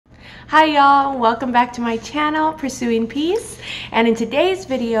Hi y'all, welcome back to my channel, Pursuing Peace. And in today's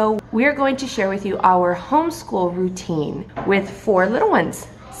video, we're going to share with you our homeschool routine with 4 little ones.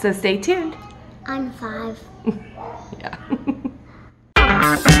 So stay tuned. I'm 5. Yeah.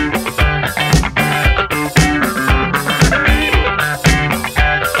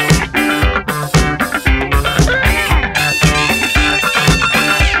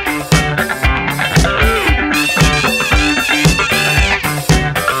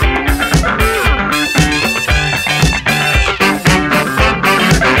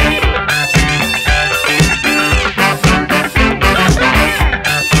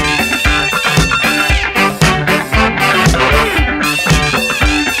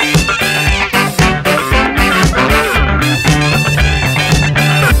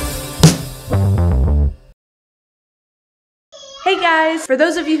 Hey guys, for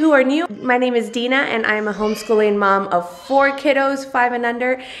those of you who are new, my name is Dina and I'm a homeschooling mom of 4 kiddos, 5 and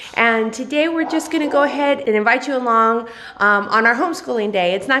under. And today we're just gonna go ahead and invite you along on our homeschooling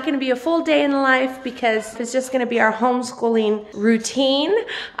day. It's not gonna be a full day in the life because it's just gonna be our homeschooling routine.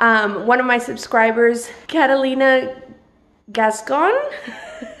 One of my subscribers, Catalina Gascon,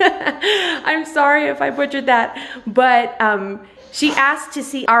 I'm sorry if I butchered that, but she asked to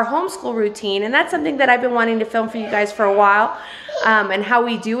see our homeschool routine, and that's something that I've been wanting to film for you guys for a while, and how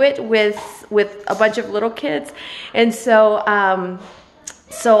we do it with a bunch of little kids. And so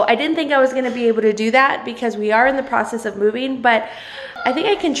so I didn't think I was going to be able to do that because we are in the process of moving, but I think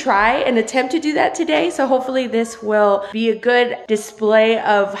I can try and attempt to do that today. So hopefully this will be a good display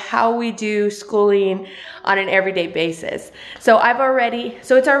of how we do schooling on an everyday basis. So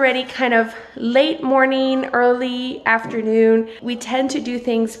it's already kind of late morning, early afternoon. We tend to do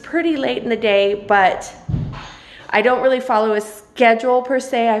things pretty late in the day, but I don't really follow a schedule per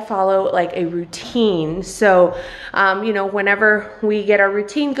se. I follow like a routine. So, you know, whenever we get our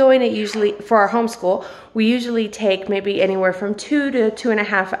routine going, it usually, for our homeschool, we usually take maybe anywhere from 2 to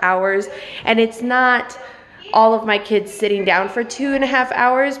 2.5 hours. And it's not all of my kids sitting down for 2.5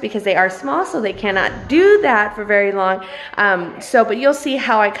 hours because they are small, so they cannot do that for very long. But you'll see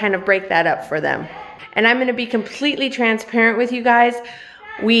how I kind of break that up for them. And I'm gonna be completely transparent with you guys.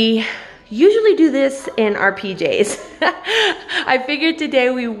 We usually do this in our PJs. I figured today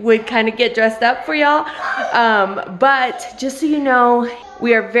we would kind of get dressed up for y'all. But just so you know,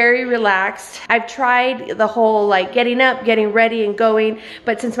 we are very relaxed. I've tried the whole like getting up, getting ready and going,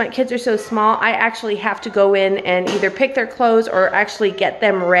 but since my kids are so small, I actually have to go in and either pick their clothes or actually get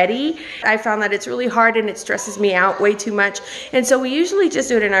them ready. I found that it's really hard and it stresses me out way too much. And so we usually just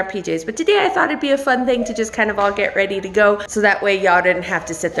do it in our PJs. But today I thought it'd be a fun thing to just kind of all get ready to go, so that way y'all didn't have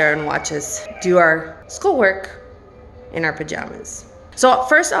to sit there and watch us do our schoolwork in our pajamas. So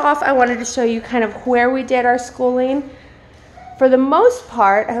first off, I wanted to show you kind of where we did our schooling. For the most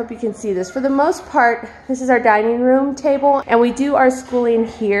part, I hope you can see this, for the most part, this is our dining room table, and we do our schooling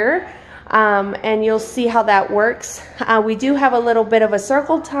here, and you'll see how that works. We do have a little bit of a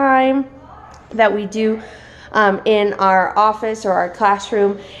circle time that we do in our office or our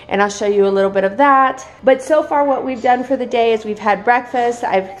classroom, and I'll show you a little bit of that. But so far what we've done for the day is we've had breakfast,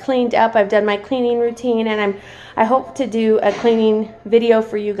 I've cleaned up, I've done my cleaning routine, and I hope to do a cleaning video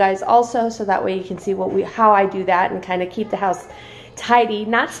for you guys also, so that way you can see how I do that and kind of keep the house tidy,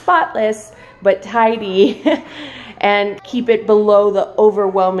 not spotless, but tidy, and keep it below the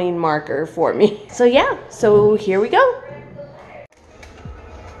overwhelming marker for me. So yeah, so here we go.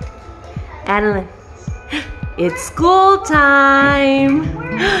 Adeline, it's school time.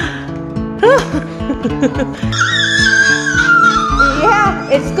 Yeah,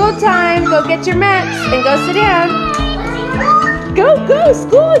 it's school time. Go get your mats and go sit down. Go,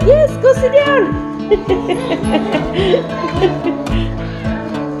 school. Yes, go sit down.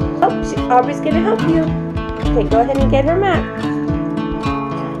 Oh, Aubrey's going to help you. Okay, go ahead and get her mat.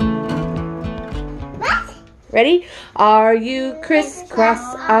 What? Ready? Are you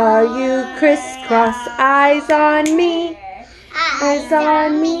crisscross? Are you crisscross? Eyes on me. Eyes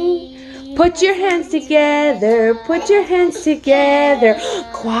on me. Put your hands together, put your hands together,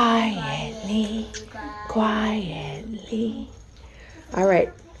 quietly, quietly. All right,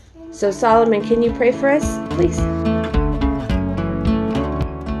 so Solomon, can you pray for us, please?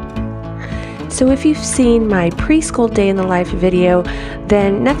 So if you've seen my preschool day in the life video,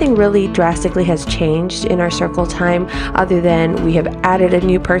 then nothing really drastically has changed in our circle time other than we have added a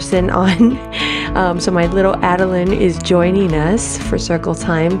new person on. So my little Adeline is joining us for circle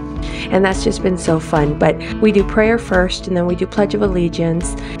time, and that's just been so fun. But we do prayer first, and then we do Pledge of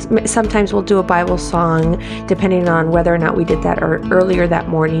Allegiance. Sometimes we'll do a Bible song, depending on whether or not we did that earlier that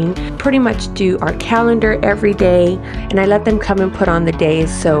morning. Pretty much do our calendar every day, and I let them come and put on the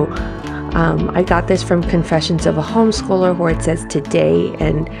days. So I got this from Confessions of a Homeschooler, where it says today,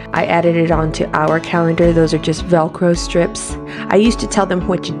 and I added it onto our calendar. Those are just Velcro strips. I used to tell them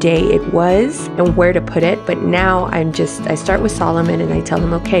which day it was and where to put it, but now I start with Solomon and I tell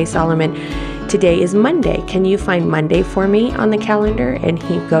him, okay, Solomon, today is Monday. Can you find Monday for me on the calendar? And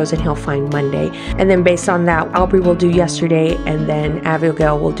he goes and he'll find Monday. And then based on that, Aubrey will do yesterday, and then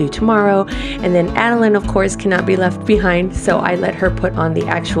Abigail will do tomorrow. And then Adeline, of course, cannot be left behind. So I let her put on the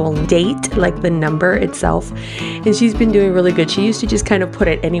actual date, like the number itself. And she's been doing really good. She used to just kind of put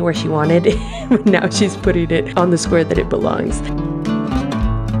it anywhere she wanted. But now she's putting it on the square that it belongs.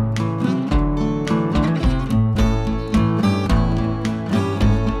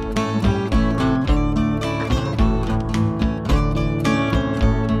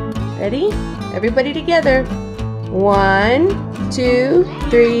 Ready? Everybody together. 1, 2,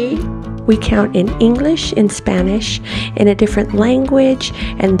 3. We count in English, in Spanish, in a different language,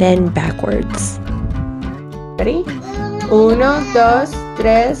 and then backwards. Ready? 1, 2,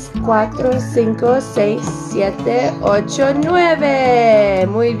 3, 4, 5, 6, 7, 8, 9.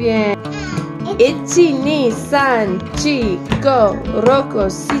 Muy bien. Ichi, ni, san, chi, go, roko,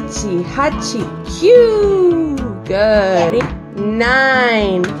 sichi, hachi, kyu. Good.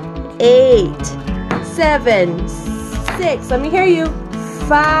 9, 8, 7, 6. Let me hear you.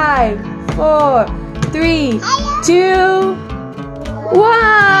 5, 4, 3, 2,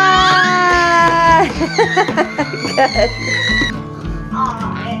 1. Good.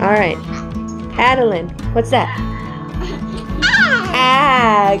 All right. Adeline, what's that?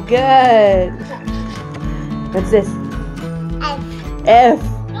 Ah, good. What's this? F.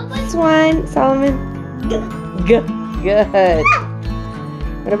 This one, Solomon. G. Good.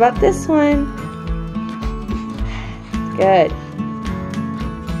 What about this one? Good.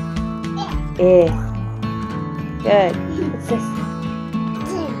 Eh. Good. What's this?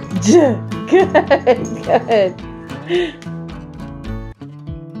 J. Good. Good.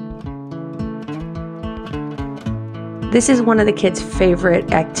 This is one of the kids'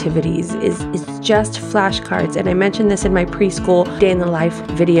 favorite activities, is just flashcards. And I mentioned this in my preschool day in the life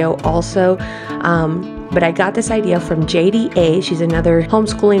video also. But I got this idea from JDA. She's another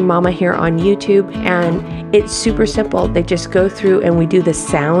homeschooling mama here on YouTube, and it's super simple. They just go through and we do the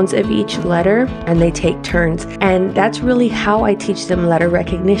sounds of each letter, and they take turns. And that's really how I teach them letter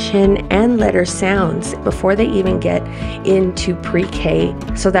recognition and letter sounds before they even get into pre-K.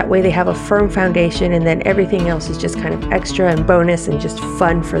 So that way they have a firm foundation, and then everything else is just kind of extra and bonus and just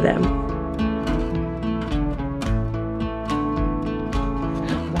fun for them.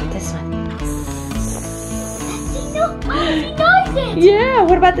 Yeah,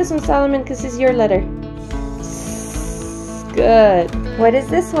 what about this one, Solomon? Because this is your letter. Good. What is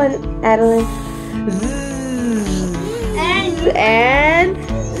this one, Adeline? And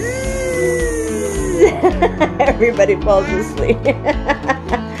everybody falls asleep.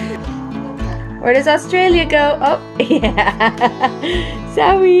 Where does Australia go? Oh, yeah.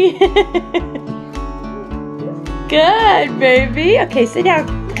 Sorry. Good, baby. Okay, sit down.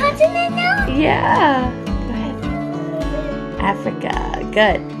 Continent now? Yeah. Africa.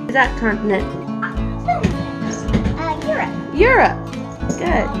 Good. Is that continent? Europe. Europe.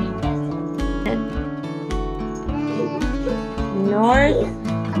 Good.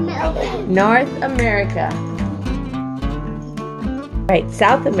 North America. Right,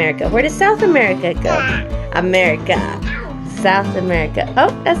 South America. Where does South America go? America. South America.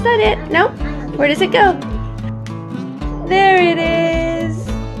 Oh, that's not it. Nope. Where does it go? There it is.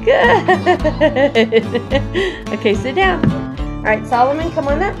 Good. Okay, sit down. All right, Solomon, come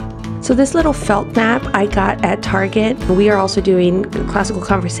on up. So this little felt map I got at Target. We are also doing classical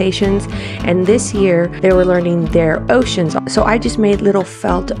conversations, and this year they were learning their oceans. So I just made little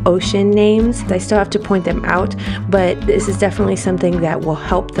felt ocean names. I still have to point them out, but this is definitely something that will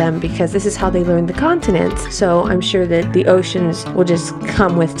help them because this is how they learn the continents. So I'm sure that the oceans will just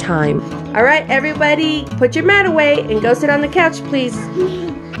come with time. All right, everybody, put your mat away and go sit on the couch, please.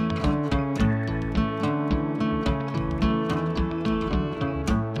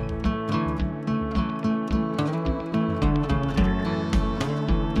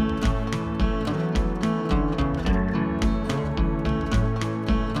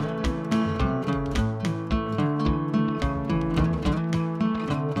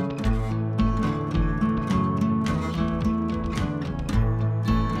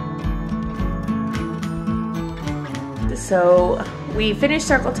 So we finished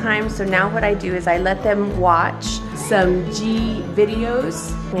circle time, so now what I do is I let them watch some G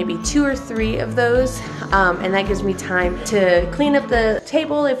videos, maybe 2 or 3 of those, and that gives me time to clean up the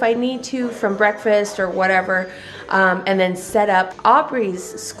table if I need to from breakfast or whatever, and then set up Aubrey's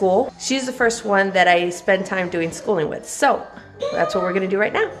school. She's the first one that I spend time doing schooling with, so that's what we're gonna do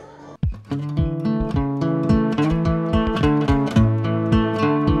right now.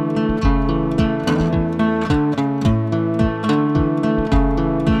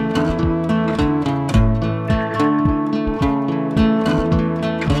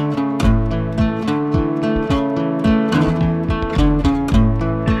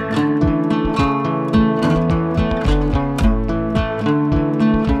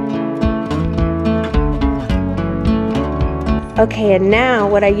 Okay, and now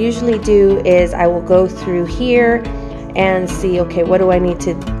what I usually do is I will go through here and see, okay, what do I need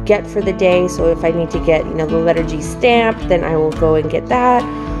to get for the day? So if I need to get, the letter G stamp, then I will go and get that.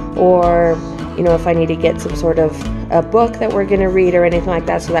 Or, if I need to get some sort of a book that we're gonna read or anything like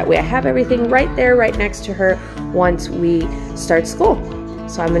that, so that way I have everything right there, right next to her once we start school.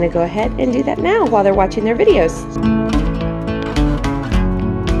 So I'm gonna go ahead and do that now while they're watching their videos.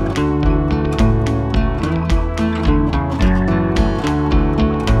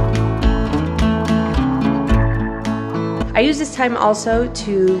 I use this time also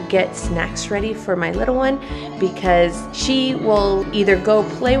to get snacks ready for my little one, because she will either go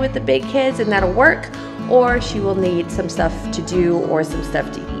play with the big kids and that'll work, or she will need some stuff to do or some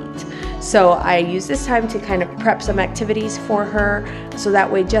stuff to eat. So I use this time to kind of prep some activities for her, so that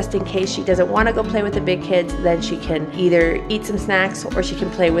way just in case she doesn't want to go play with the big kids, then she can either eat some snacks or she can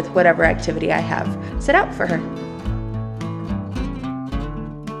play with whatever activity I have set out for her.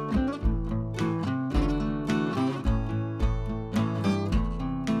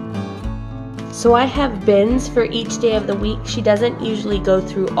 So I have bins for each day of the week. She doesn't usually go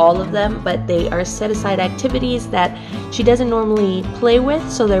through all of them, but they are set aside activities that she doesn't normally play with,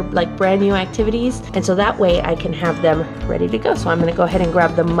 so they're like brand new activities, and so that way I can have them ready to go. So I'm gonna go ahead and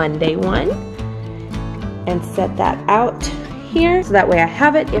grab the Monday one and set that out here, so that way I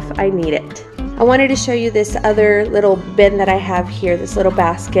have it if I need it. I wanted to show you this other little bin that I have here, this little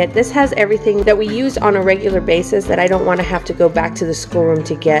basket. This has everything that we use on a regular basis that I don't want to have to go back to the schoolroom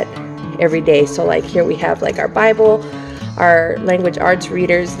to get every day. So like here we have like our Bible, our language arts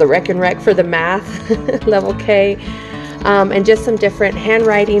readers, the Rec and Rec for the math, level K, and just some different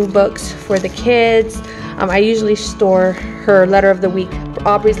handwriting books for the kids. I usually store her letter of the week,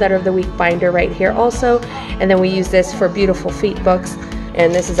 Aubrey's letter of the week binder right here also, and then we use this for Beautiful Feet books,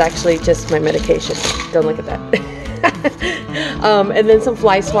 and this is actually just my medication. Don't look at that. And then some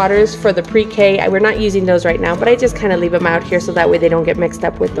fly swatters for the pre-K. We're not using those right now, but I just kind of leave them out here so that way they don't get mixed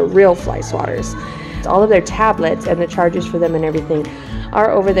up with the real fly swatters. All of their tablets and the chargers for them and everything are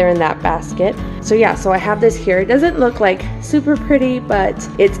over there in that basket. So yeah, so I have this here. It doesn't look like super pretty, but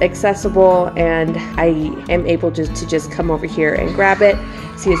it's accessible, and I am able to just come over here and grab it.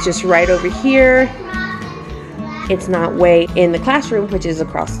 See, it's just right over here. It's not way in the classroom, which is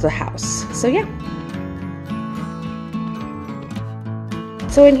across the house. So yeah.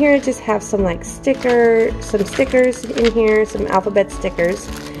 So in here I just have some like some stickers in here, some alphabet stickers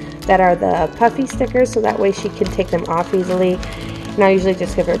that are the puffy stickers, so that way she can take them off easily. And I usually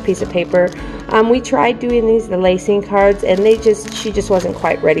just give her a piece of paper. We tried doing the lacing cards, and she just wasn't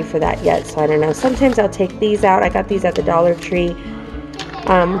quite ready for that yet, so I don't know. Sometimes I'll take these out. I got these at the Dollar Tree,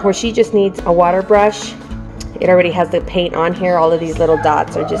 where she just needs a water brush. It already has the paint on here. All of these little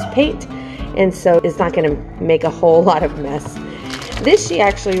dots are just paint, and so it's not going to make a whole lot of mess. This she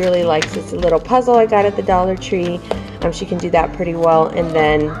actually really likes. It's a little puzzle I got at the Dollar Tree. She can do that pretty well. And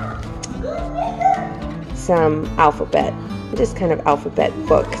then some alphabet, just kind of alphabet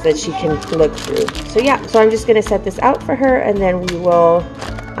book that she can look through. So yeah, so I'm just going to set this out for her, and then we will,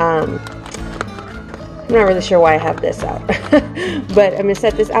 I'm not really sure why I have this out, but I'm going to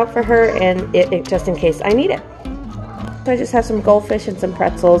set this out for her, and just in case I need it. So I just have some goldfish and some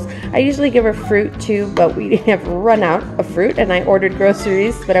pretzels. I usually give her fruit too, but we have run out of fruit, and I ordered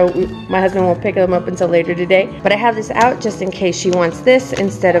groceries, but my husband won't pick them up until later today. But I have this out just in case she wants this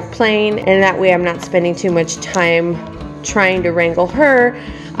instead of plain, and that way I'm not spending too much time trying to wrangle her,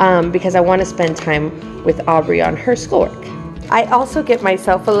 because I want to spend time with Aubrey on her schoolwork. I also get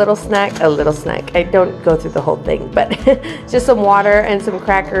myself a little snack. I don't go through the whole thing, but just some water and some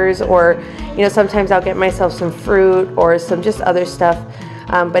crackers, or sometimes I'll get myself some fruit or some just other stuff.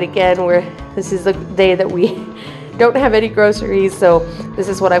 But again, this is the day that we don't have any groceries, so this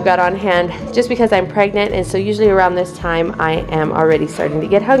is what I've got on hand, just because I'm pregnant, and so usually around this time I am already starting to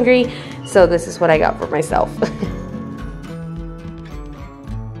get hungry, so this is what I got for myself.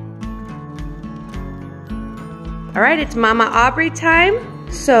 All right, it's Mama Aubrey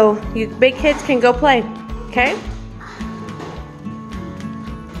time. So you big kids can go play, okay?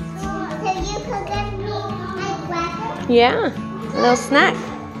 Can you cook me my cracker? Yeah, a little snack.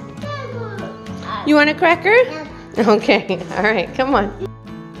 You want a cracker? No. Okay, all right, come on.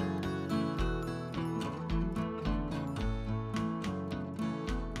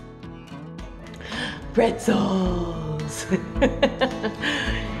 Pretzels.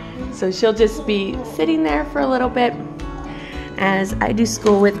 So she'll just be sitting there for a little bit as I do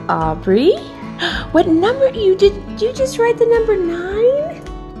school with Aubrey. What number you just write the number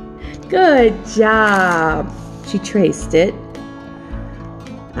 9? Good job. She traced it.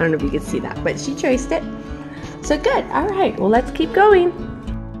 I don't know if you can see that, but she traced it. So good. All right, well, let's keep going.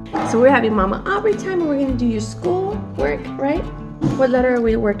 So we're having Mama Aubrey time, and we're gonna do your school work, right? What letter are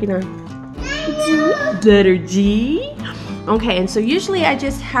we working on? G. Letter G. Okay, and so usually I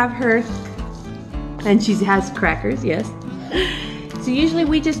just have her, and she has crackers, yes. So usually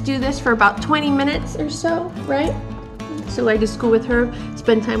we just do this for about 20 minutes or so, right? So I just go with her,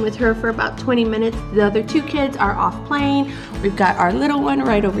 spend time with her for about 20 minutes. The other 2 kids are off playing. We've got our little one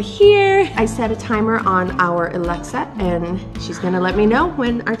right over here. I set a timer on our Alexa, and she's gonna let me know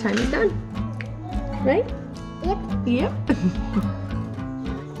when our time is done. Right? Yep. Yep.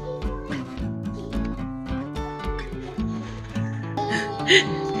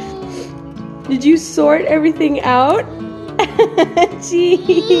 Did you sort everything out? Jeez.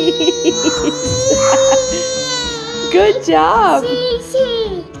 Good job.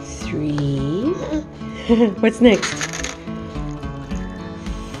 3. What's next?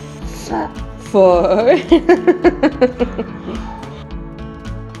 4.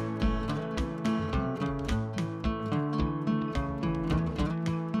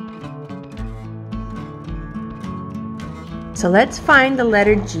 So let's find the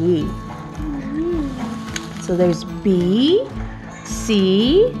letter G. So there's B,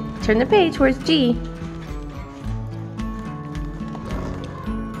 C. Turn the page. Where's G?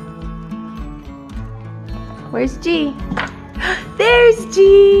 Where's G? There's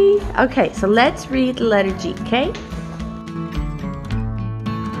G. Okay, so let's read the letter G, okay?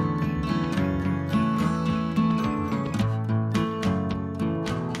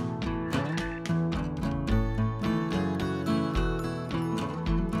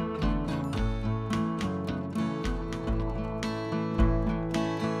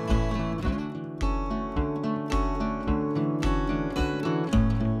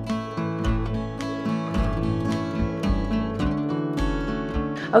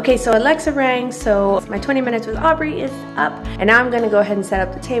 Okay, so Alexa rang, so my 20 minutes with Aubrey is up, and now I'm gonna go ahead and set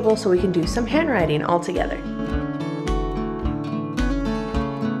up the table so we can do some handwriting all together.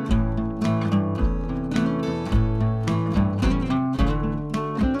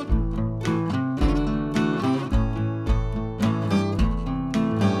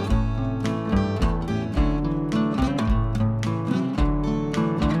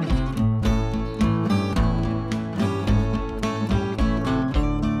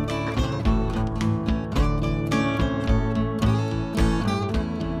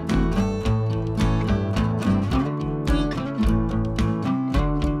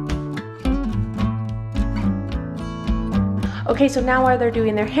 Okay, so now while they're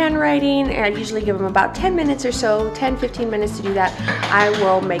doing their handwriting, I usually give them about 10 minutes or so, 10-15 minutes to do that. I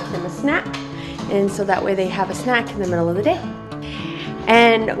will make them a snack, and so that way they have a snack in the middle of the day.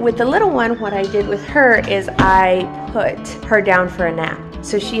 And with the little one, what I did with her is I put her down for a nap.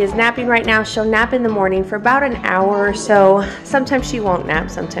 So she is napping right now. She'll nap in the morning for about an hour or so. Sometimes she won't nap,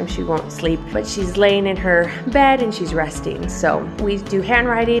 sometimes she won't sleep, but she's laying in her bed and she's resting. So we do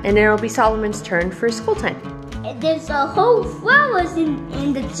handwriting, and then it'll be Solomon's turn for school time. There's a whole flowers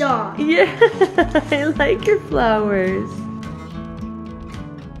in the jar. Yeah, I like your flowers.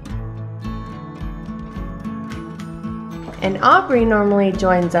 And Aubrey normally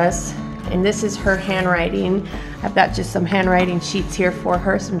joins us, and this is her handwriting. I've got just some handwriting sheets here for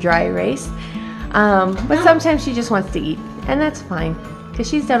her, some dry erase. But sometimes she just wants to eat, and that's fine, because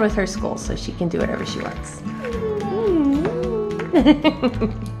she's done with her school, so she can do whatever she wants.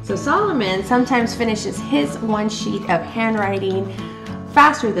 So Solomon sometimes finishes his one sheet of handwriting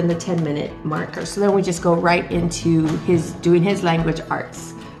faster than the 10-minute marker. So then we just go right into doing his language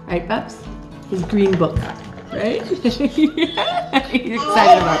arts. Right, Bubs? His green book, right? He's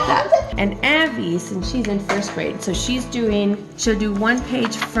excited about that. And Abby, since she's in 1st grade, so she'll do 1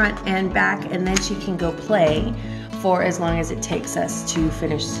 page front and back, and then she can go play for as long as it takes us to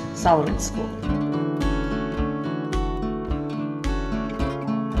finish Solomon's school.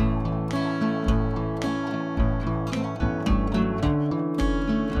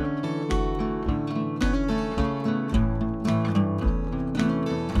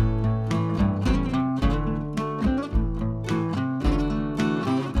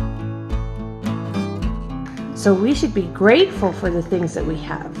 So we should be grateful for the things that we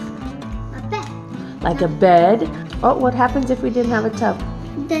have. A bed. Like a bed. Oh, what happens if we didn't have a tub?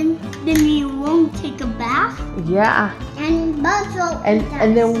 Then we won't take a bath. Yeah. And bugs will eat us.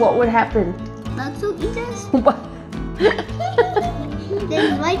 And then what would happen? Bugs will eat us. What?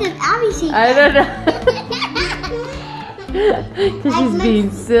 Then why does Abby say I that? don't know. Because she's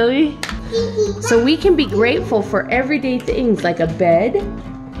being silly. So we can be grateful for everyday things like a bed,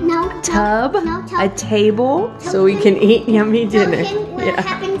 tub, a table, so we can eat yummy dinner. What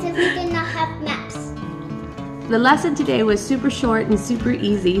happens if we did not have maps? The lesson today was super short and super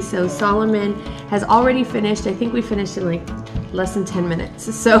easy, so Solomon has already finished. I think we finished in like less than 10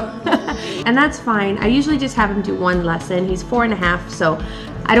 minutes. So, and that's fine. I usually just have him do one lesson. He's 4.5, so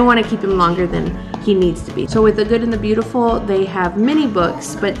I don't want to keep him longer than he needs to be. So with The Good and the Beautiful, they have mini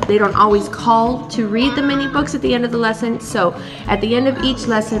books, but they don't always call to read the mini books at the end of the lesson. So at the end of each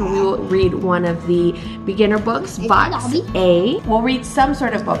lesson, we will read one of the beginner books, box A. We'll read some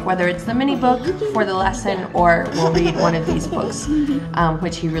sort of book, whether it's the mini book for the lesson or we'll read one of these books,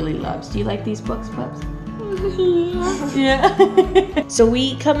 which he really loves. Do you like these books, Bubs? Yeah. So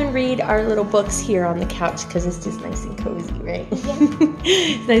we come and read our little books here on the couch because it's just nice and cozy, right?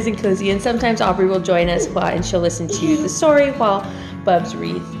 It's nice and cozy. And sometimes Aubrey will join us and she'll listen to the story while Bubs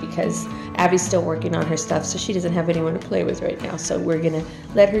reads because Abby's still working on her stuff, so she doesn't have anyone to play with right now. So we're gonna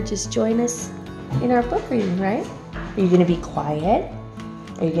let her just join us in our book reading, right? Are you gonna be quiet?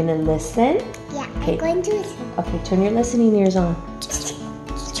 Are you gonna listen? Yeah, Okay. I'm going to listen. Okay, turn your listening ears on.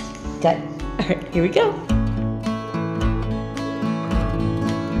 Good. All right, here we go.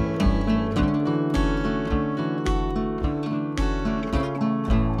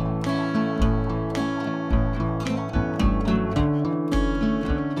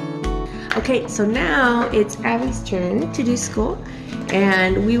 Okay, so now it's Abby's turn to do school,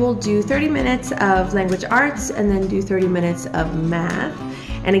 and we will do 30 minutes of language arts and then do 30 minutes of math.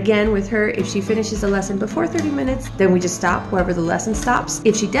 And again, with her, if she finishes a lesson before 30 minutes, then we just stop wherever the lesson stops.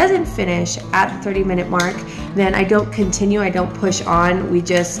 If she doesn't finish at the 30-minute mark, then I don't continue, I don't push on. We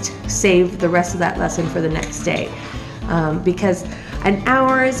just save the rest of that lesson for the next day. Because an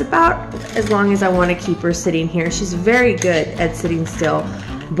hour is about as long as I want to keep her sitting here. She's very good at sitting still,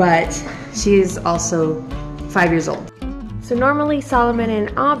 but she is also 5 years old. So normally Solomon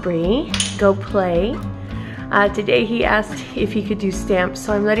and Aubrey go play. Today he asked if he could do stamps,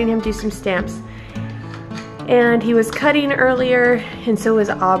 so I'm letting him do some stamps. And he was cutting earlier, and so was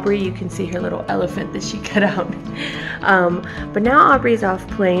Aubrey. You can see her little elephant that she cut out. But now Aubrey's off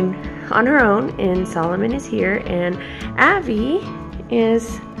playing on her own, and Solomon is here, and Abby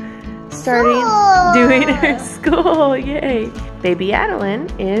is starting doing her school. Yay! Baby Adeline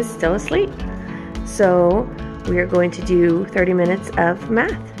is still asleep. So we are going to do 30 minutes of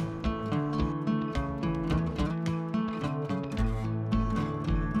math.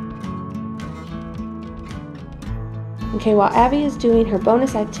 Okay, while Abby is doing her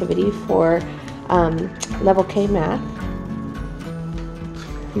bonus activity for level K math,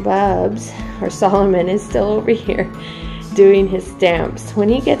 Bubs, or Solomon, is still over here doing his stamps. When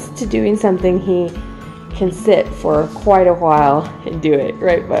he gets to doing something, he can sit for quite a while and do it.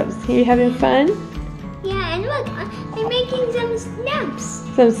 Right, Bubs? Are you having fun? Yeah, and look, I'm making some stamps.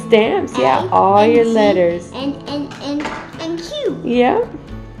 Some stamps, yeah, all your letters. And Q. Yep.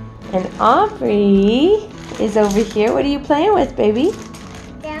 And Aubrey is over here. What are you playing with, baby?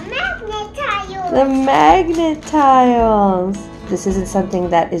 The magnet tiles. The magnet tiles. This isn't something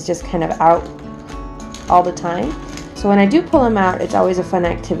that is just kind of out all the time. So when I do pull them out, it's always a fun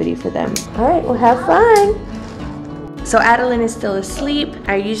activity for them. All right, well, have fun. So Adeline is still asleep.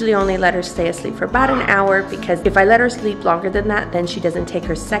 I usually only let her stay asleep for about an hour because if I let her sleep longer than that, then she doesn't take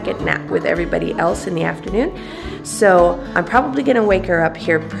her second nap with everybody else in the afternoon. So I'm probably gonna wake her up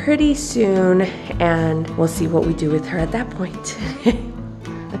here pretty soon and we'll see what we do with her at that point.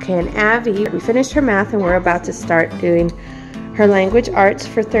 Okay, and Abby, we finished her math and we're about to start doing her language arts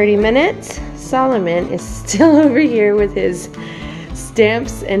for 30 minutes. Solomon is still over here with his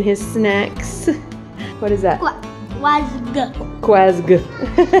stamps and his snacks. What is that? Quazg.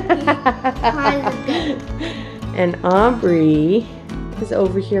 And Aubrey is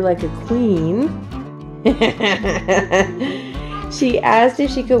over here like a queen. She asked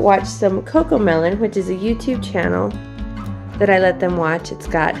if she could watch some Cocomelon, which is a YouTube channel that I let them watch. It's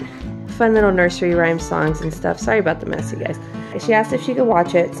got fun little nursery rhyme songs and stuff. Sorry about the mess, you guys. She asked if she could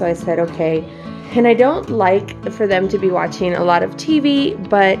watch it, so I said okay. And I don't like for them to be watching a lot of TV,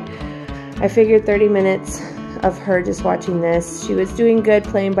 but I figured 30 minutes of her just watching this. She was doing good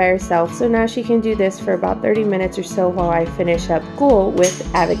playing by herself, so now she can do this for about 30 minutes or so while I finish up school with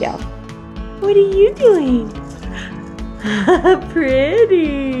Abigail. What are you doing?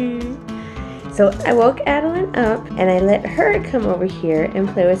 Pretty. So I woke Adeline up and I let her come over here and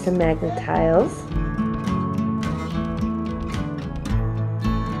play with some magnet tiles.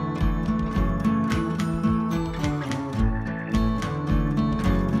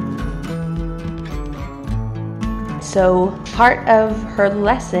 So part of her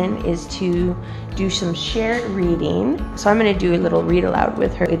lesson is to do some shared reading. So I'm going to do a little read aloud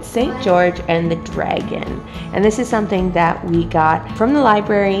with her. It's St. George and the Dragon. And this is something that we got from the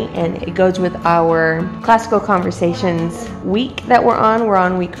library, and it goes with our Classical Conversations week that we're on. We're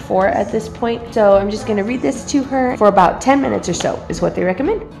on week 4 at this point. So I'm just going to read this to her for about 10 minutes or so is what they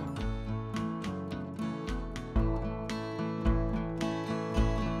recommend.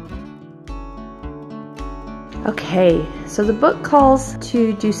 Okay, so the book calls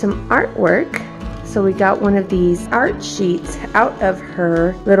to do some artwork. So we got one of these art sheets out of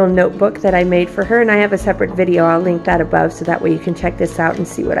her little notebook that I made for her, and I have a separate video. I'll link that above so that way you can check this out and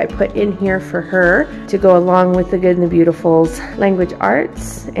see what I put in here for her to go along with the Good and the Beautiful's language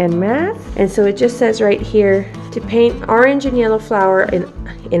arts and math. And so it just says right here to paint orange and yellow flower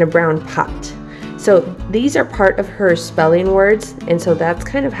in a brown pot. So these are part of her spelling words, and so that's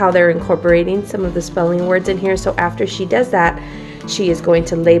kind of how they're incorporating some of the spelling words in here. So after she does that, she is going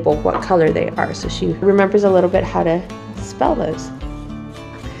to label what color they are, so she remembers a little bit how to spell those.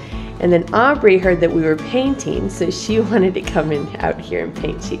 And then Aubrey heard that we were painting, so she wanted to come in out here and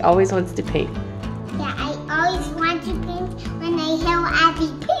paint. She always wants to paint. Yeah, I always want to paint when I hear Abby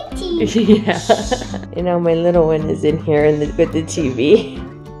painting. Yeah. And now my little one is in here with the TV.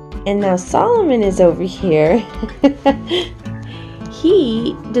 And now Solomon is over here.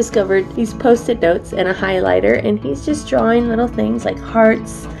 He discovered these post-it notes and a highlighter, and he's just drawing little things like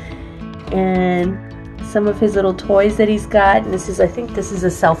hearts and some of his little toys that he's got. And I think this is a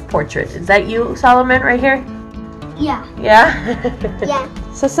self-portrait. Is that you, Solomon, right here? Yeah. Yeah?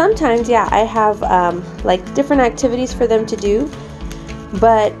 Yeah. So sometimes, yeah, I have like different activities for them to do.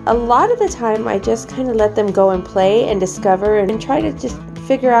 But a lot of the time, I just kind of let them go and play and discover and try to just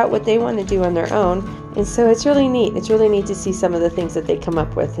figure out what they want to do on their own. And so it's really neat. It's really neat to see some of the things that they come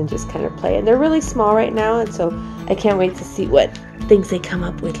up with and just kind of play. And they're really small right now, and so I can't wait to see what things they come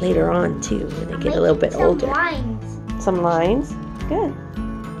up with later on too when they get a little bit older. Lines. Some lines? Good.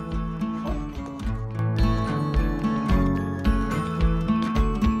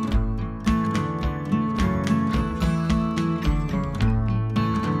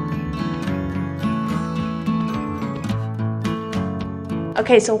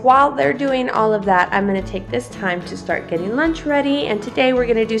 Okay, so while they're doing all of that, I'm gonna take this time to start getting lunch ready. And today we're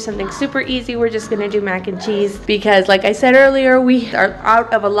gonna do something super easy. We're just gonna do mac and cheese because, like I said earlier, we are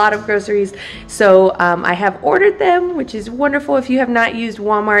out of a lot of groceries. So I have ordered them, which is wonderful. If you have not used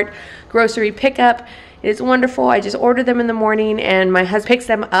Walmart grocery pickup, it's wonderful. I just ordered them in the morning, and my husband picks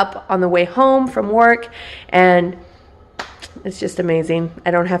them up on the way home from work, and it's just amazing.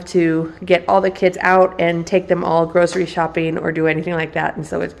 I don't have to get all the kids out and take them all grocery shopping or do anything like that. And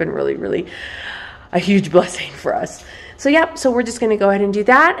so it's been really, really a huge blessing for us. So yeah, so we're just gonna go ahead and do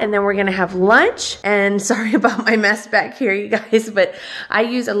that, and then we're gonna have lunch. And sorry about my mess back here, you guys, but I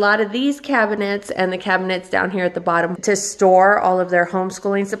use a lot of these cabinets and the cabinets down here at the bottom to store all of their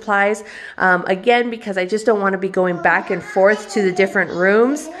homeschooling supplies. Again, because I just don't wanna be going back and forth to the different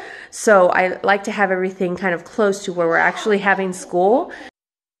rooms. So I like to have everything kind of close to where we're actually having school.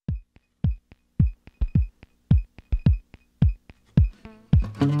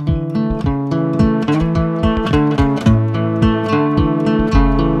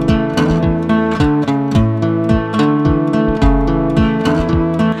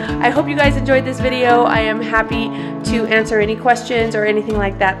 I hope you guys enjoyed this video. I am happy to answer any questions or anything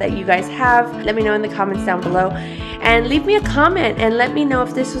like that that you guys have. Let me know in the comments down below. And leave me a comment and let me know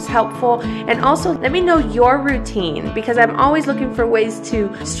if this was helpful. And also let me know your routine, because I'm always looking for ways to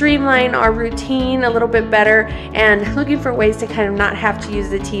streamline our routine a little bit better and looking for ways to kind of not have to use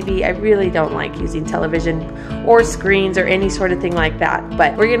the TV. I really don't like using television or screens or any sort of thing like that.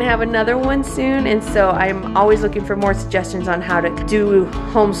 But we're gonna have another one soon, and so I'm always looking for more suggestions on how to do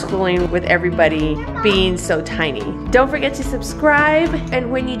homeschooling with everybody being so tiny. Don't forget to subscribe,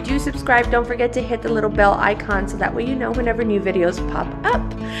 and when you do subscribe, don't forget to hit the little bell icon so that way you know whenever new videos pop up.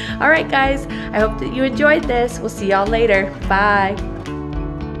 All right, guys, I hope that you enjoyed this. We'll see y'all later. Bye.